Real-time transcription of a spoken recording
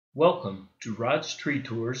Welcome to Rod's Tree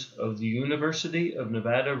Tours of the University of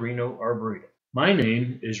Nevada, Reno Arboretum. My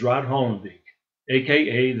name is Rod Hollenbeek,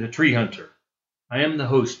 aka the Tree Hunter. I am the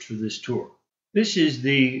host for this tour. This is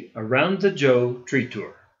the Around the Joe Tree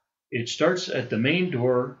Tour. It starts at the main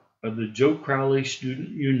door of the Joe Crowley Student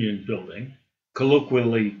Union building,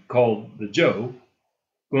 colloquially called the Joe,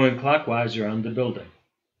 going clockwise around the building.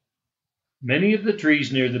 Many of the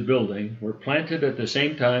trees near the building were planted at the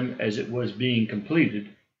same time as it was being completed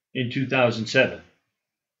in 2007.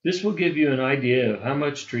 This will give you an idea of how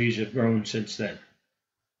much trees have grown since then.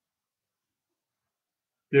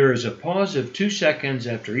 There is a pause of 2 seconds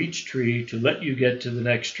after each tree to let you get to the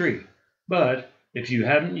next tree, but if you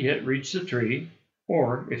haven't yet reached the tree,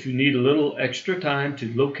 or if you need a little extra time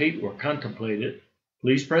to locate or contemplate it,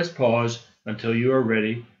 please press pause until you are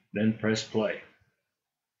ready, then press play.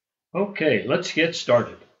 Okay, let's get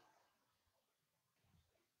started.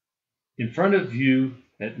 In front of you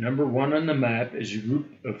at number 1 on the map is a group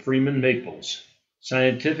of Freeman Maples,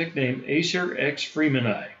 scientific name Acer X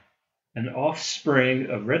Freemani, an offspring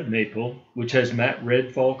of red maple, which has matte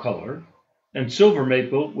red fall color, and silver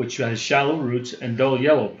maple, which has shallow roots and dull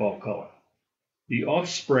yellow fall color. The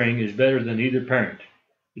offspring is better than either parent.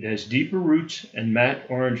 It has deeper roots and matte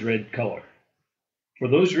orange-red color. For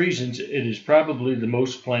those reasons, it is probably the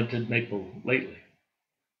most planted maple lately.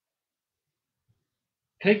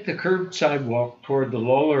 Take the curved sidewalk toward the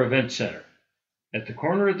Lawler Event Center. At the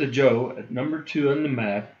corner of the Joe, at number 2 on the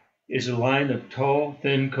map, is a line of tall,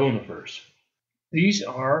 thin conifers. These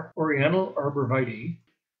are Oriental Arborvitae,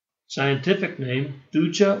 scientific name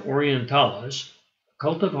Thuja orientalis, a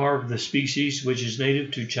cultivar of the species which is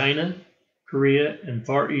native to China, Korea, and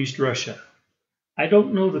Far East Russia. I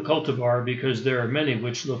don't know the cultivar because there are many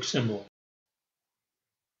which look similar.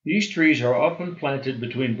 These trees are often planted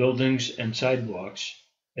between buildings and sidewalks,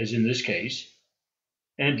 as in this case,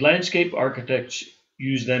 and landscape architects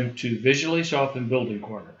use them to visually soften building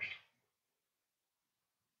corners.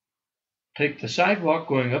 Take the sidewalk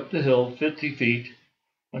going up the hill 50 feet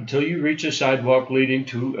until you reach a sidewalk leading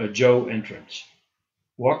to a Joe entrance.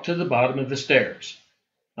 Walk to the bottom of the stairs.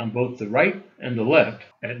 On both the right and the left,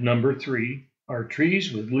 at number 3, are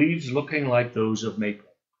trees with leaves looking like those of maple.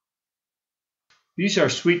 These are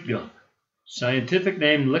Sweetgum, scientific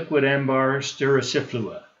name Liquidambar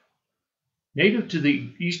styraciflua. Native to the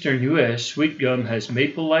eastern U.S., Sweetgum has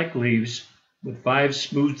maple-like leaves with 5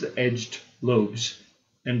 smooth-edged lobes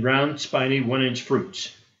and round, spiny 1-inch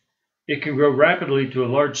fruits. It can grow rapidly to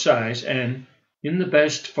a large size and, in the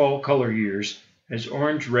best fall color years, has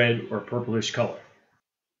orange, red, or purplish color.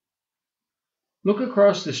 Look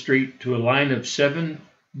across the street to a line of 7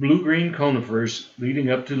 blue-green conifers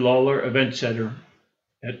leading up to Lawler Event Center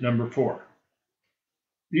at number 4.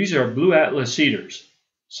 These are blue atlas cedars,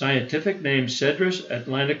 scientific name Cedrus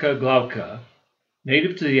atlantica glauca,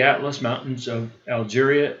 native to the Atlas Mountains of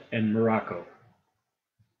Algeria and Morocco.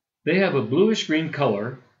 They have a bluish-green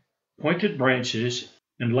color, pointed branches,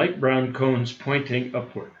 and light brown cones pointing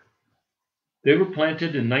upward. They were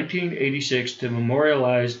planted in 1986 to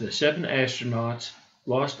memorialize the 7 astronauts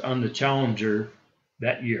lost on the Challenger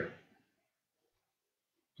that year.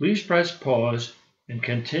 Please press pause and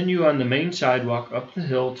continue on the main sidewalk up the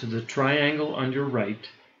hill to the triangle on your right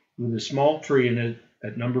with a small tree in it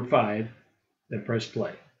at number 5, then press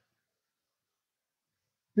play.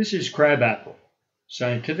 This is Crabapple,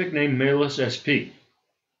 scientific name Malus sp.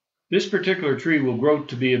 This particular tree will grow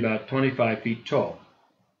to be about 25 feet tall.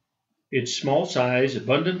 Its small size,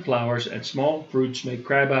 abundant flowers, and small fruits make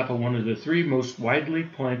crabapple one of the 3 most widely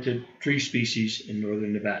planted tree species in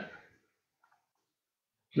northern Nevada.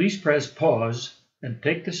 Please press pause and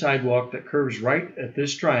take the sidewalk that curves right at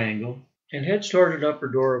this triangle and head toward an upper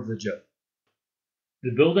door of the Joe.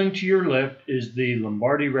 The building to your left is the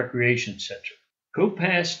Lombardi Recreation Center. Go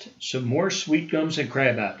past some more sweetgums and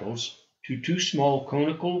crabapples to 2 small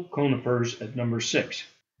conical conifers at number 6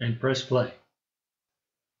 and press play.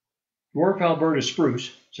 Dwarf Alberta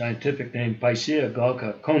spruce, scientific name Picea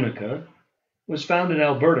glauca conica, was found in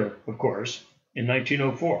Alberta, of course, in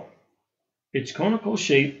 1904. Its conical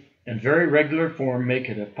shape and very regular form make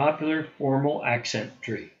it a popular formal accent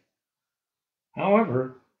tree.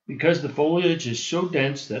 However, because the foliage is so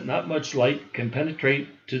dense that not much light can penetrate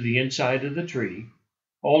to the inside of the tree,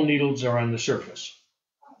 all needles are on the surface.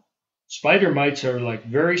 Spider mites are like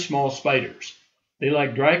very small spiders. They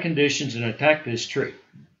like dry conditions and attack this tree.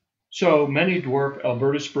 So many dwarf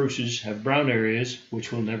Alberta spruces have brown areas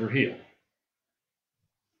which will never heal.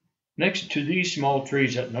 Next to these small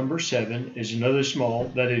trees at number 7 is another small,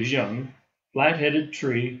 that is young, flat-headed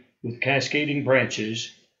tree with cascading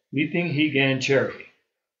branches, leaping Higan cherry.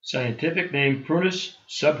 Scientific name Prunus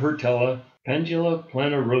subhirtella pendula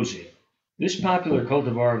plana rosea. This popular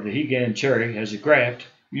cultivar of the Higan cherry has a graft,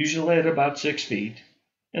 usually at about 6 feet,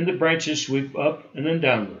 and the branches sweep up and then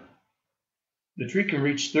downward. The tree can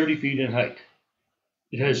reach 30 feet in height.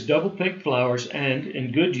 It has double pink flowers and,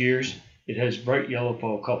 in good years, it has bright yellow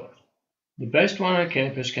fall color. The best one on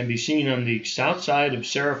campus can be seen on the south side of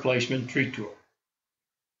Sarah Fleischman Tree Tour.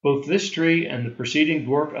 Both this tree and the preceding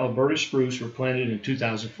dwarf Alberta spruce were planted in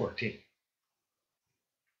 2014.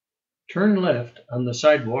 Turn left on the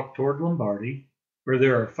sidewalk toward Lombardy, where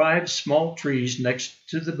there are 5 small trees next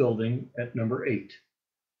to the building at number 8.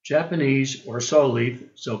 Japanese or Sawleaf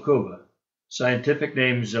Zelkova, scientific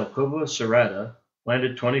name Zelkova serrata,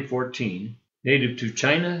 planted 2014, native to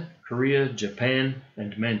China, Korea, Japan,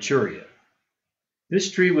 and Manchuria. This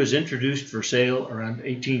tree was introduced for sale around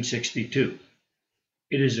 1862.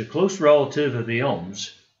 It is a close relative of the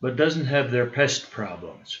elms, but doesn't have their pest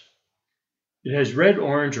problems. It has red,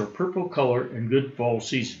 orange, or purple color in good fall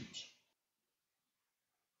seasons.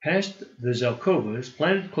 Past the Zelkovas,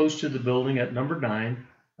 planted close to the building at number 9,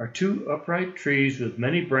 are 2 upright trees with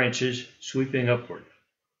many branches sweeping upward.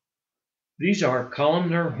 These are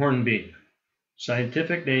Columnar Hornbeam,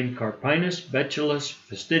 scientific name Carpinus betulus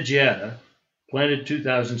fastigiata, planted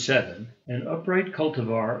 2007, an upright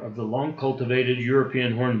cultivar of the long-cultivated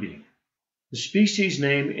European hornbeam. The species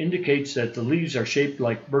name indicates that the leaves are shaped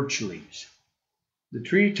like birch leaves. The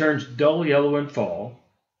tree turns dull yellow in fall,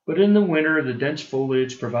 but in the winter the dense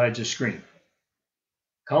foliage provides a screen.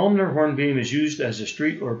 Columnar hornbeam is used as a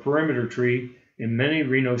street or perimeter tree in many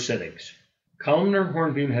Reno settings. Columnar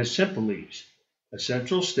hornbeam has simple leaves, a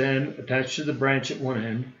central stem attached to the branch at one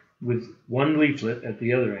end with one leaflet at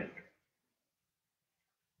the other end.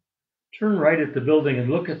 Turn right at the building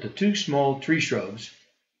and look at the 2 small tree shrubs,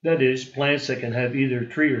 that is, plants that can have either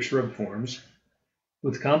tree or shrub forms,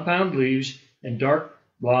 with compound leaves and dark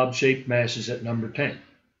blob-shaped masses at number 10.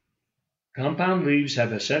 Compound leaves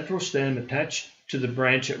have a central stem attached to the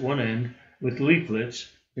branch at one end with leaflets,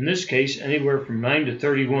 in this case anywhere from 9 to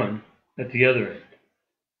 31, at the other end.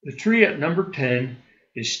 The tree at number 10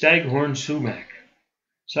 is Staghorn Sumac,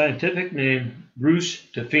 scientific name Bruce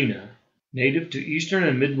tafina, native to eastern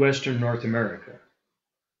and midwestern North America.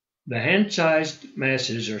 The hand-sized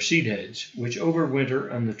masses are seed heads, which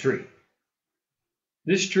overwinter on the tree.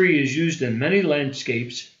 This tree is used in many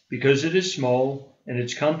landscapes because it is small and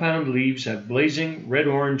its compound leaves have blazing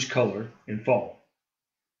red-orange color in fall.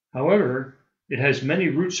 However, it has many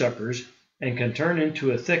root suckers and can turn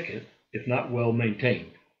into a thicket if not well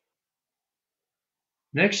maintained.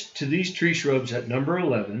 Next to these tree shrubs at number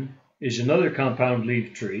 11 is another compound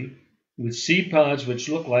leaf tree with seed pods which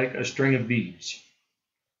look like a string of beads.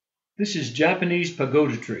 This is Japanese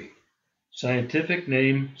pagoda tree, scientific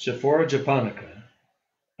name Sephora japonica,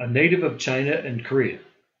 a native of China and Korea.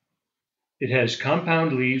 It has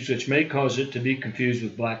compound leaves which may cause it to be confused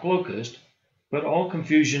with black locust, but all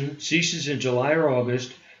confusion ceases in July or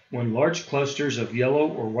August when large clusters of yellow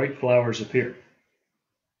or white flowers appear.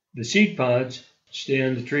 The seed pods stay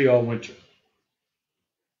on the tree all winter.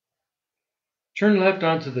 Turn left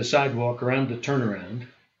onto the sidewalk around the turnaround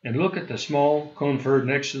and look at the small cone fir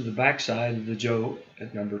next to the backside of the Joe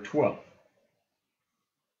at number 12.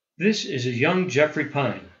 This is a young Jeffrey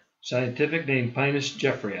pine, scientific name Pinus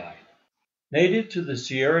jeffreyi, native to the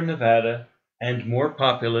Sierra Nevada and more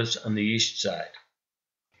populous on the east side.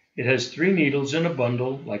 It has 3 needles in a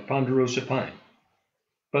bundle like ponderosa pine,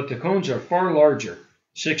 but the cones are far larger,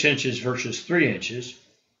 6 inches versus 3 inches,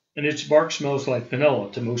 and its bark smells like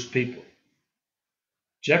vanilla to most people.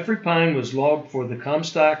 Jeffrey pine was logged for the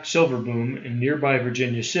Comstock silver boom in nearby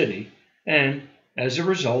Virginia City, and, as a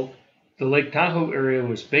result, the Lake Tahoe area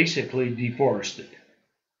was basically deforested.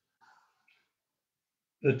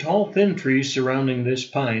 The tall, thin trees surrounding this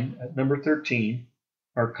pine at number 13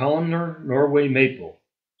 are columnar Norway maple,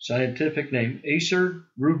 scientific name Acer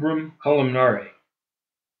rubrum columnare.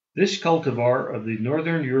 This cultivar of the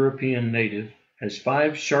northern European native has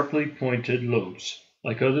 5 sharply pointed lobes,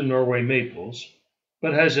 like other Norway maples,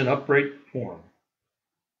 but has an upright form.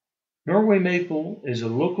 Norway maple is a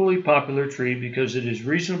locally popular tree because it is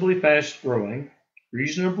reasonably fast-growing,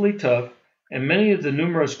 reasonably tough, and many of the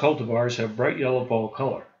numerous cultivars have bright yellow fall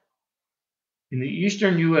color. In the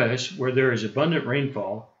eastern U.S., where there is abundant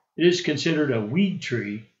rainfall, it is considered a weed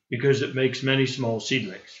tree because it makes many small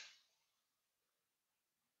seedlings.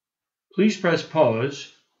 Please press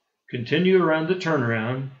pause, continue around the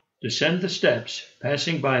turnaround, descend the steps,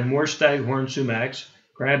 passing by more Staghorn Sumacs,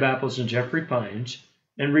 Crabapples, and Jeffrey pines,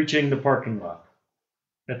 and reaching the parking lot.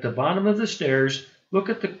 At the bottom of the stairs, Look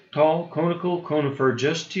at the tall conical conifer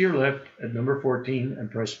just to your left at number 14 and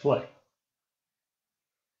press play.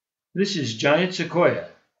 This is Giant Sequoia,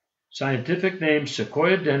 scientific name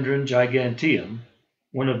Sequoiadendron giganteum,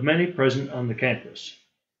 one of many present on the campus.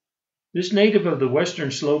 This native of the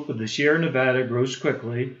western slope of the Sierra Nevada grows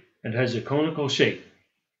quickly and has a conical shape.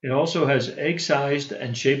 It also has egg-sized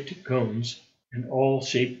and shaped cones and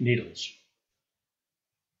all-shaped needles.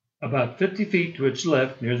 About 50 feet to its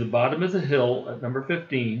left, near the bottom of the hill at number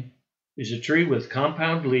 15, is a tree with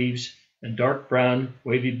compound leaves and dark brown,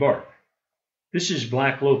 wavy bark. This is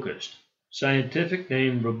Black Locust, scientific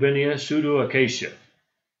name Robinia pseudoacacia.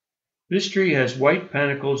 This tree has white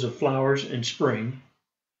panicles of flowers in spring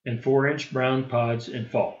and 4-inch brown pods in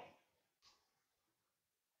fall.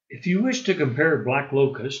 If you wish to compare Black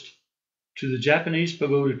Locust to the Japanese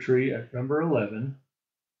pagoda tree at number 11,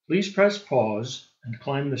 please press pause and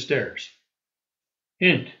climb the stairs.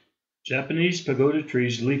 Hint: Japanese pagoda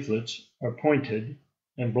trees' leaflets are pointed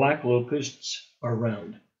and Black Locusts are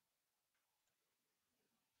round.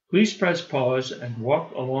 Please press pause and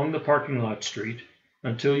walk along the parking lot street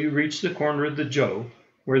until you reach the corner of the Joe,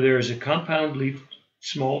 where there is a compound-leafed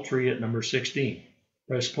small tree at number 16.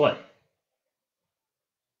 Press play.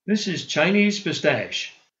 This is Chinese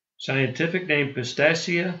Pistache, scientific name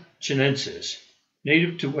Pistachia chinensis,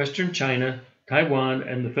 native to western China, Taiwan,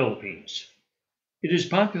 and the Philippines. It is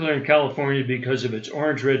popular in California because of its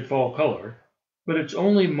orange-red fall color, but it's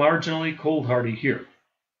only marginally cold-hardy here.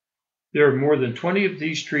 There are more than 20 of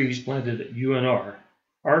these trees planted at UNR,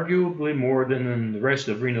 arguably more than in the rest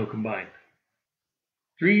of Reno combined.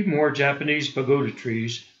 3 more Japanese pagoda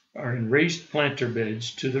trees are in raised planter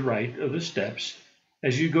beds to the right of the steps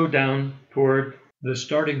as you go down toward the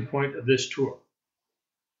starting point of this tour.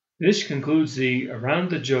 This concludes the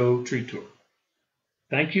Around the Joe tree tour.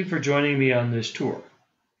 Thank you for joining me on this tour.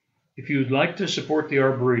 If you would like to support the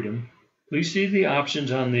Arboretum, please see the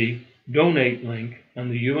options on the Donate link on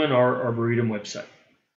the UNR Arboretum website.